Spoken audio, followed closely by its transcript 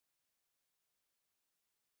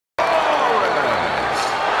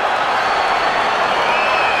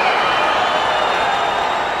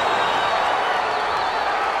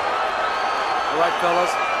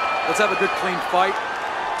Let's have a good, clean fight.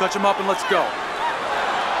 Touch him up and let's go.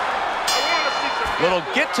 Little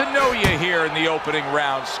get to know you here in the opening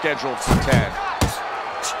round, scheduled for 10.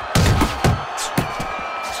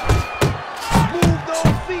 Move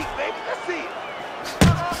those feet, baby. Let's see it.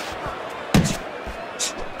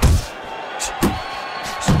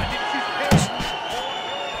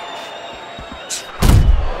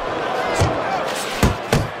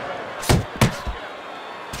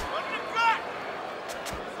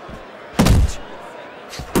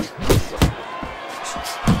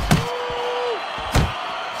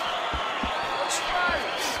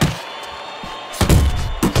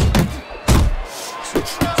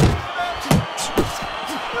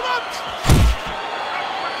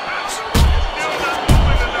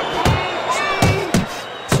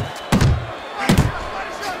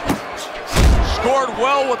 Scored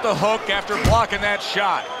well with the hook after blocking that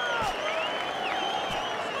shot.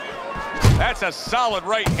 That's a solid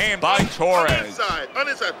right hand by Torres. On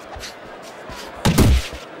his side.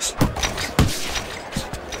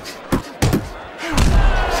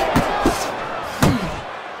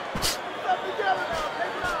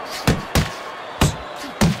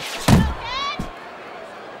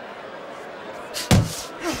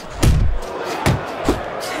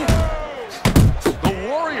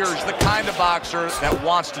 Boxer that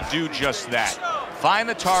wants to do just that. Find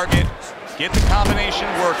the target, get the combination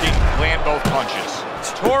working, land both punches.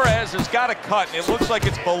 Torres has got a cut, and it looks like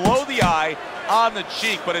it's below the eye on the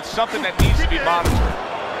cheek, but it's something that needs to be monitored.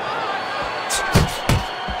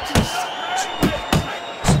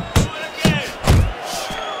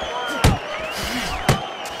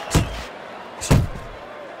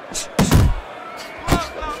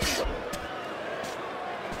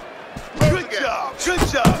 Good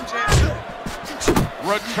job, champion.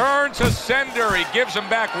 Return to sender. He gives him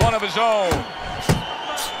back one of his own.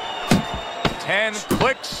 10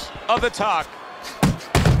 clicks of the talk.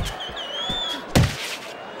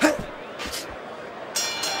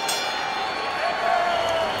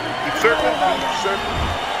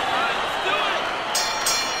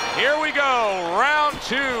 Here we go. Round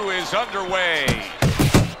 2 is underway.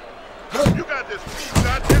 You got this. You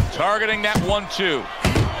got this. Targeting that 1-2.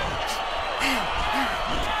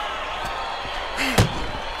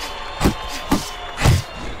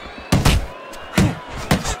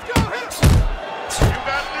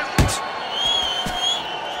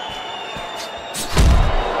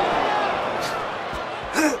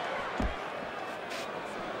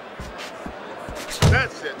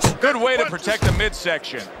 That's it. Good way to protect the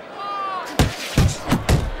midsection.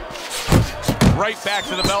 Right back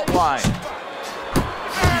to the belt line.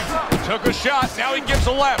 Took a shot, now he gives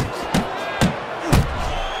a left.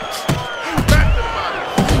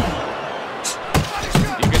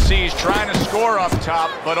 You can see he's trying to score up top,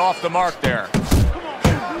 but off the mark there.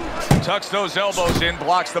 Tucks those elbows in,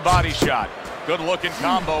 blocks the body shot. Good looking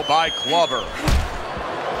combo by Clubber.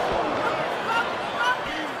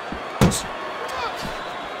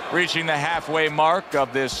 Reaching the halfway mark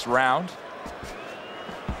of this round.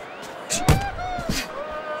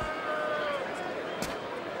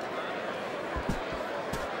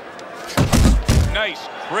 Nice,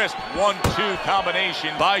 crisp 1-2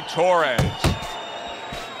 combination by Torres.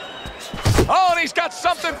 Oh, and he's got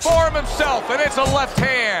something for him himself, and it's a left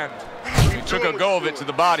hand. He took a go of it to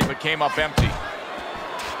the body, but came up empty.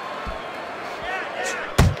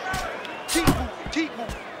 Keep moving, keep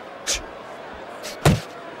moving.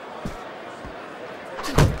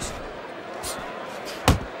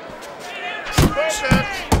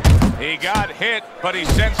 He got hit, but he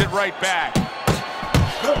sends it right back.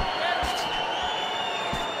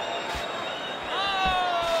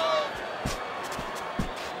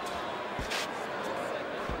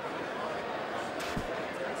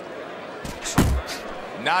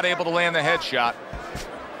 Not able to land the headshot.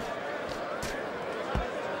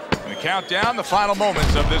 And the countdown, the final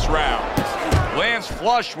moments of this round. Lands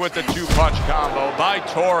flush with the 2-punch combo by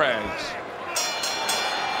Torres.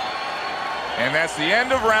 And that's the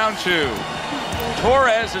end of round 2.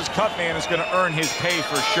 Torres' cut man is going to earn his pay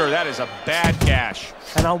for sure. That is a bad gash.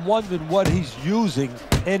 And I'm wondering what he's using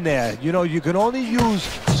in there. You know, you can only use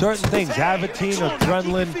certain things, Avitine,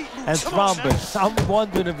 adrenaline, and thrombin. I'm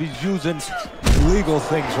wondering if he's using illegal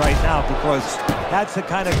things right now, because that's the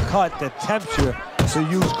kind of cut that tempts you to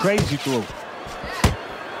use crazy glue.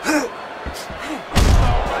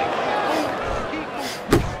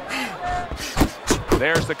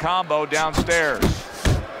 There's the combo downstairs.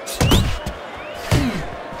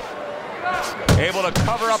 Able to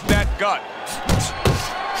cover up that gut.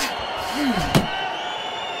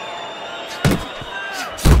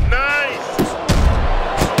 Nice.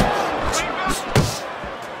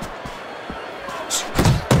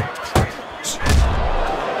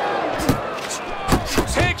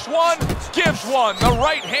 There's one. The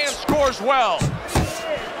right hand scores well.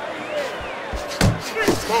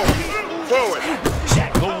 Forward.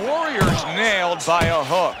 The Warriors nailed by a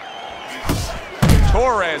hook.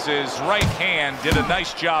 Torres's right hand did a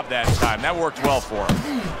nice job that time. That worked well for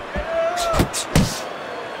him.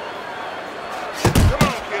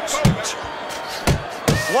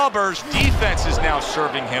 Flubber's defense is now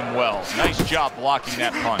serving him well. Nice job blocking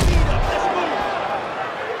that punch.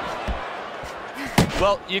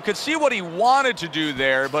 Well, you could see what he wanted to do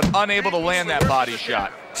there, but unable to land that body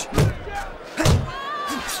shot.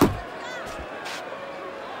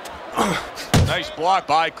 Nice block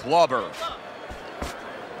by Clubber.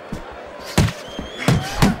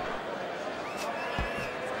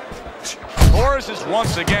 Torres is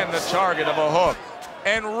once again the target of a hook.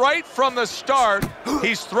 And right from the start,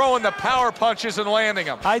 he's throwing the power punches and landing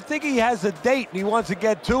them. I think he has a date and he wants to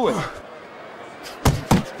get to it.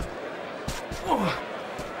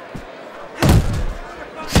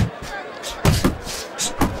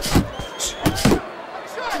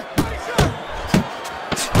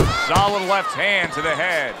 Solid left hand to the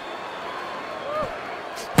head.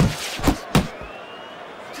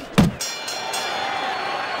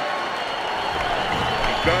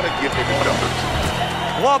 Gotta give him a number.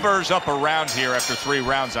 Flubber's up around here after 3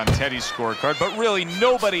 rounds on Teddy's scorecard, but really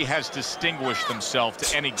nobody has distinguished themselves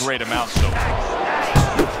to any great amount so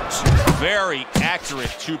far. Very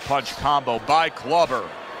accurate 2-punch combo by Clubber.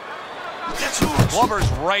 Clubber's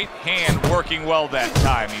right hand working well that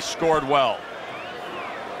time. He scored well.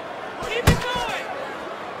 Keep it going.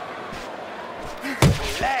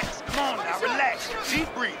 Relax. Come on now, relax. Deep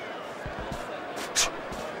breathe.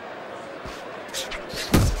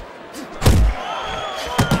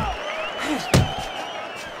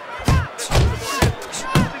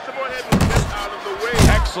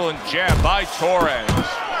 Excellent jab by Torres.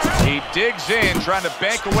 He digs in, trying to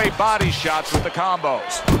bank away body shots with the combo.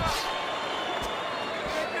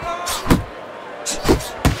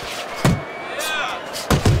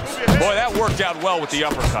 Boy, that worked out well with the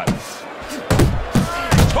uppercut.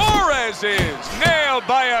 Torres is nailed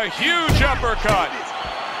by a huge uppercut.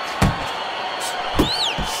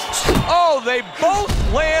 Oh, they both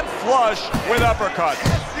land flush with uppercuts.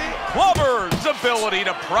 Clubber's ability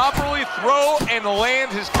to properly throw and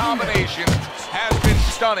land his combinations has been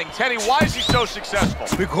stunning. Teddy, why is he so successful?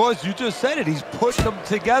 Because you just said it, he's putting them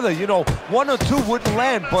together. You know, 1 or 2 wouldn't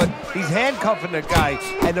land, but he's handcuffing the guy.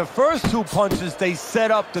 And the first 2 punches, they set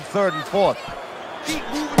up the 3rd and 4th. Keep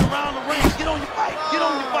moving around the ring. Get on your fight. Get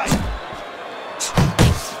on your fight.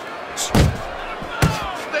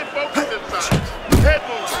 Stay focused inside. Head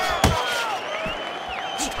movement.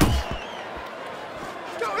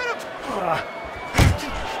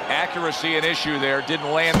 Accuracy an issue there.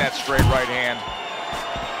 Didn't land that straight right hand.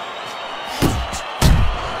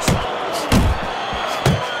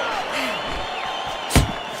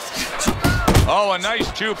 Oh, a nice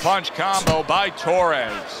 2-punch combo by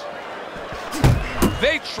Torres.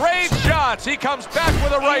 They trade shots. He comes back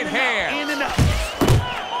with a right hand. In and out.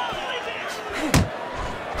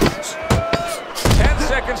 10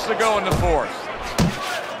 seconds to go in the 4th.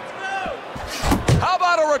 How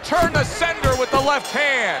about a return to sender with the left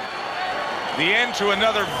hand? The end to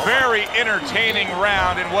another very entertaining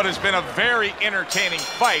round in what has been a very entertaining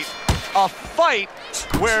fight. A fight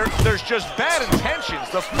where there's just bad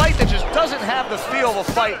intentions. The fight that just doesn't have the feel of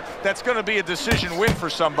a fight that's going to be a decision win for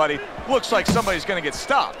somebody. Looks like somebody's going to get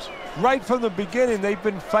stopped. Right from the beginning, they've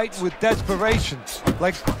been fighting with desperation.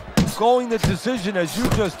 Like going the decision, as you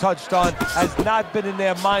just touched on, has not been in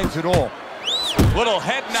their minds at all. Little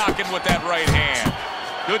head knocking with that right hand.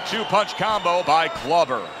 Good 2-punch combo by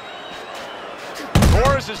Clubber.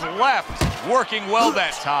 Torres is left, working well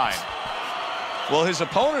that time. Well, his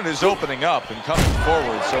opponent is opening up and coming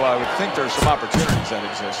forward, so I would think there's some opportunities that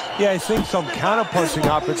exist. Yeah, I think some counter-punching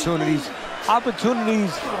opportunities.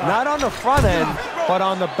 Opportunities not on the front end, but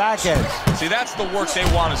on the back end. See, that's the work they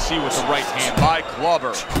want to see with the right hand by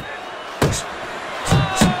Clubber.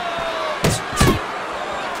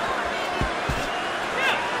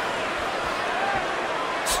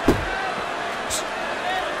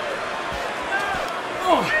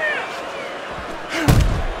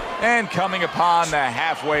 And coming upon the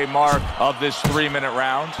halfway mark of this 3-minute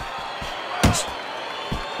round.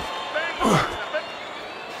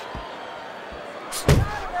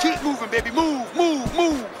 Keep moving, baby. Move, move,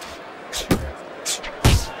 move.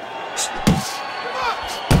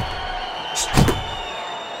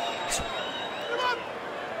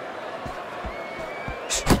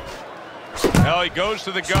 Well, he goes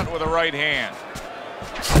to the gut with a right hand.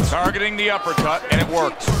 Targeting the uppercut, and it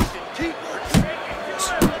worked. Keep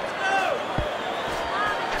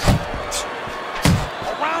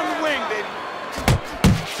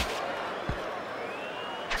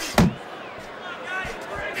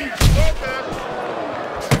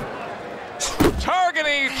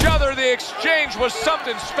looking at each other. The exchange was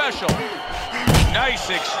something special. Nice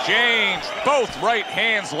exchange. Both right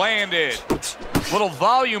hands landed. Little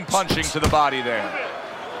volume punching to the body there.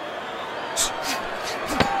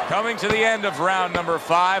 Coming to the end of round number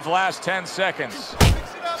 5, last 10 seconds.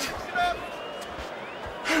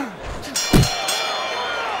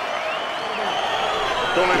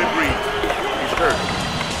 Don't let him breathe. He's hurt.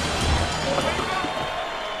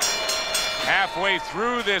 Halfway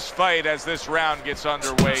through this fight as this round gets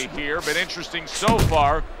underway here. Been interesting so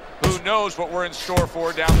far. Who knows what we're in store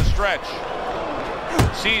for down the stretch.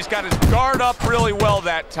 See, he's got his guard up really well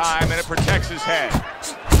that time, and it protects his head.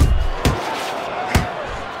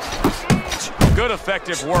 Good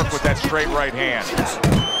effective work with that straight right hand.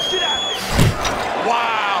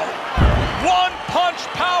 Wow! One punch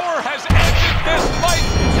power has ended this fight.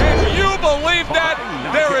 Can you believe that?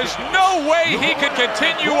 There is no way he can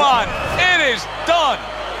continue on. It is done.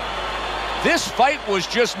 This fight was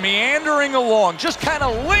just meandering along, just kind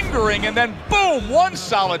of lingering, and then boom, one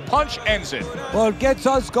solid punch ends it. Well, it gets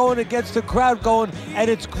us going, it gets the crowd going, and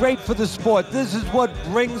it's great for the sport. This is what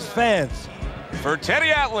brings fans. For Teddy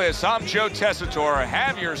Atlas, I'm Joe Tessitore.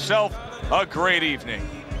 Have yourself a great evening.